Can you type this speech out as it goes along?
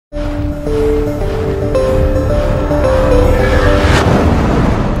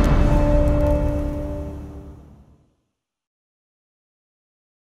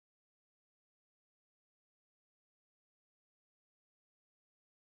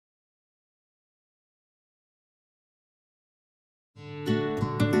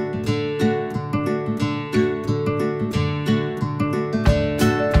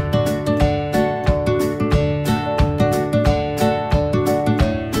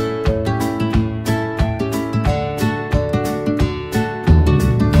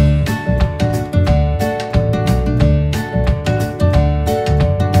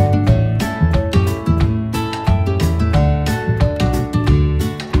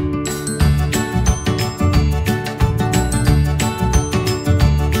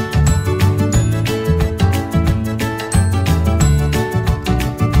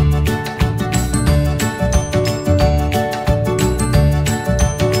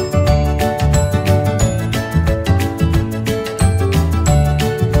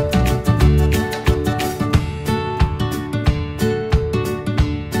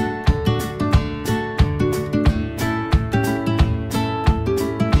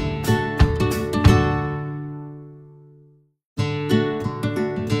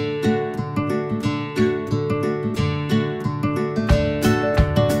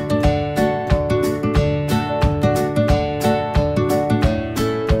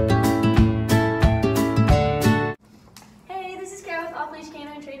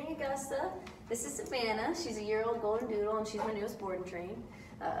Augusta. This is Savannah. She's a year-old Goldendoodle, and she's my newest board and train.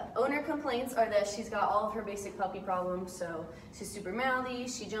 Owner complaints are that she's got all of her basic puppy problems. So she's super mouthy,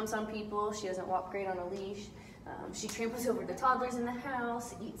 she jumps on people, she doesn't walk great on a leash, she tramples over the toddlers in the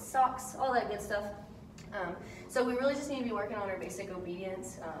house, eats socks, all that good stuff. So we really just need to be working on her basic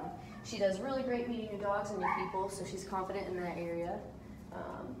obedience. She does really great meeting new dogs and new people, so she's confident in that area.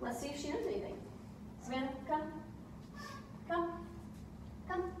 Let's see if she knows anything. Savannah, come. Come.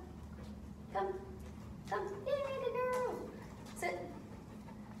 Come. Come. Come. Yeah, good girl. Sit.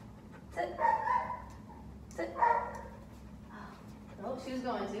 Sit. Sit. Oh, she was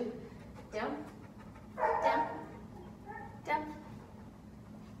going to. Down. Down. Down.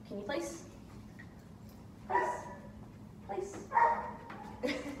 Can you place? Place. Place.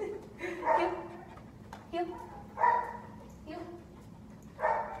 Heel. Heel. Heel.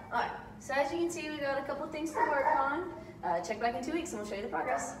 Alright, so as you can see, we got a couple things to work on. Check back in 2 weeks and we'll show you the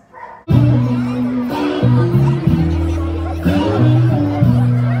progress.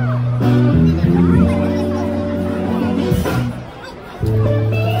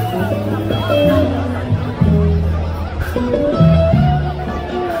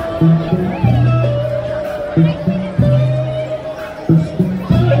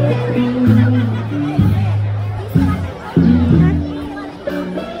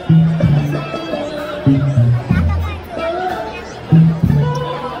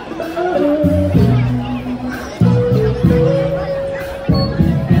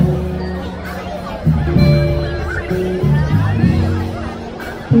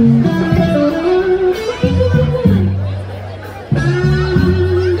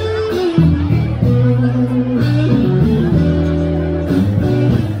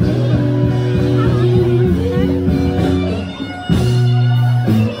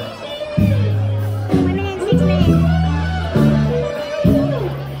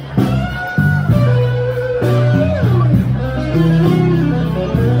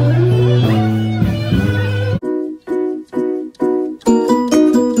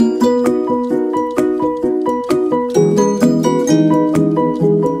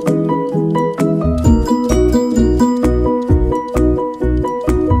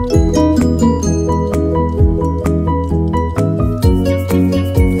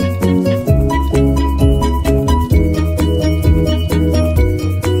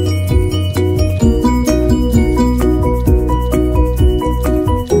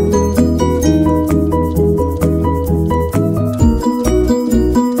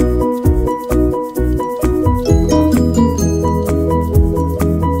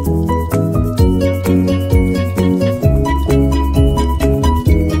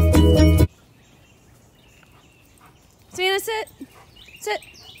 Savannah, sit. Sit.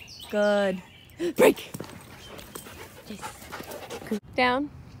 Good. Break. Yes. Good. Down.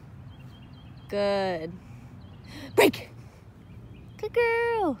 Good. Break. Good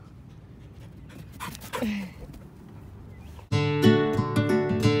girl.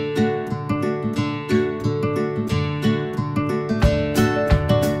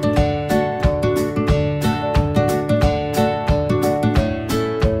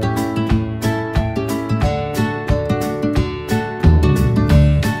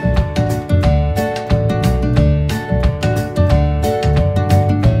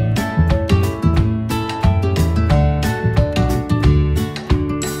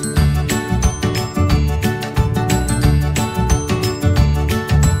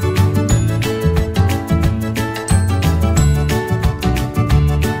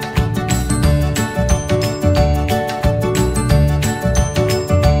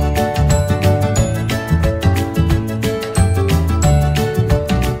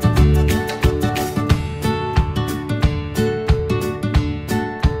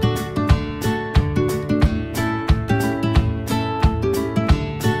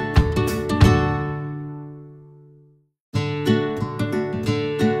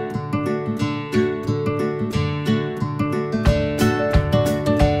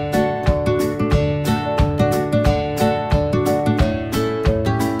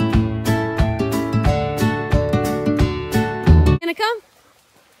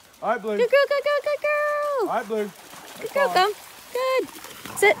 All right, Blue. Good girl, good girl, good girl. All right, Blue. Good girl, come. Good.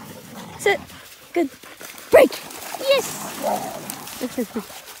 Sit. Sit. Good. Break. Yes.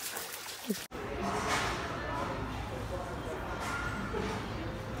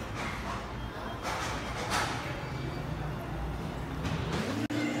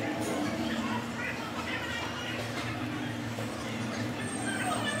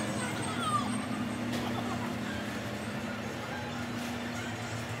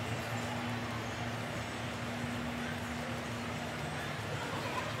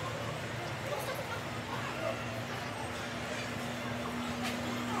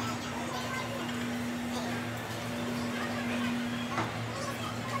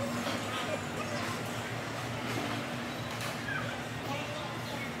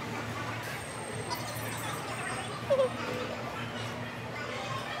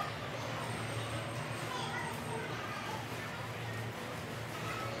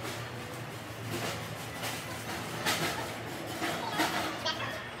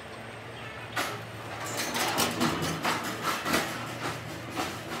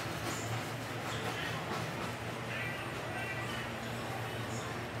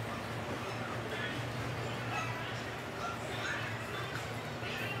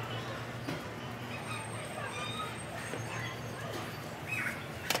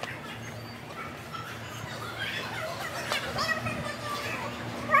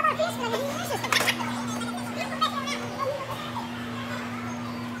 Yes,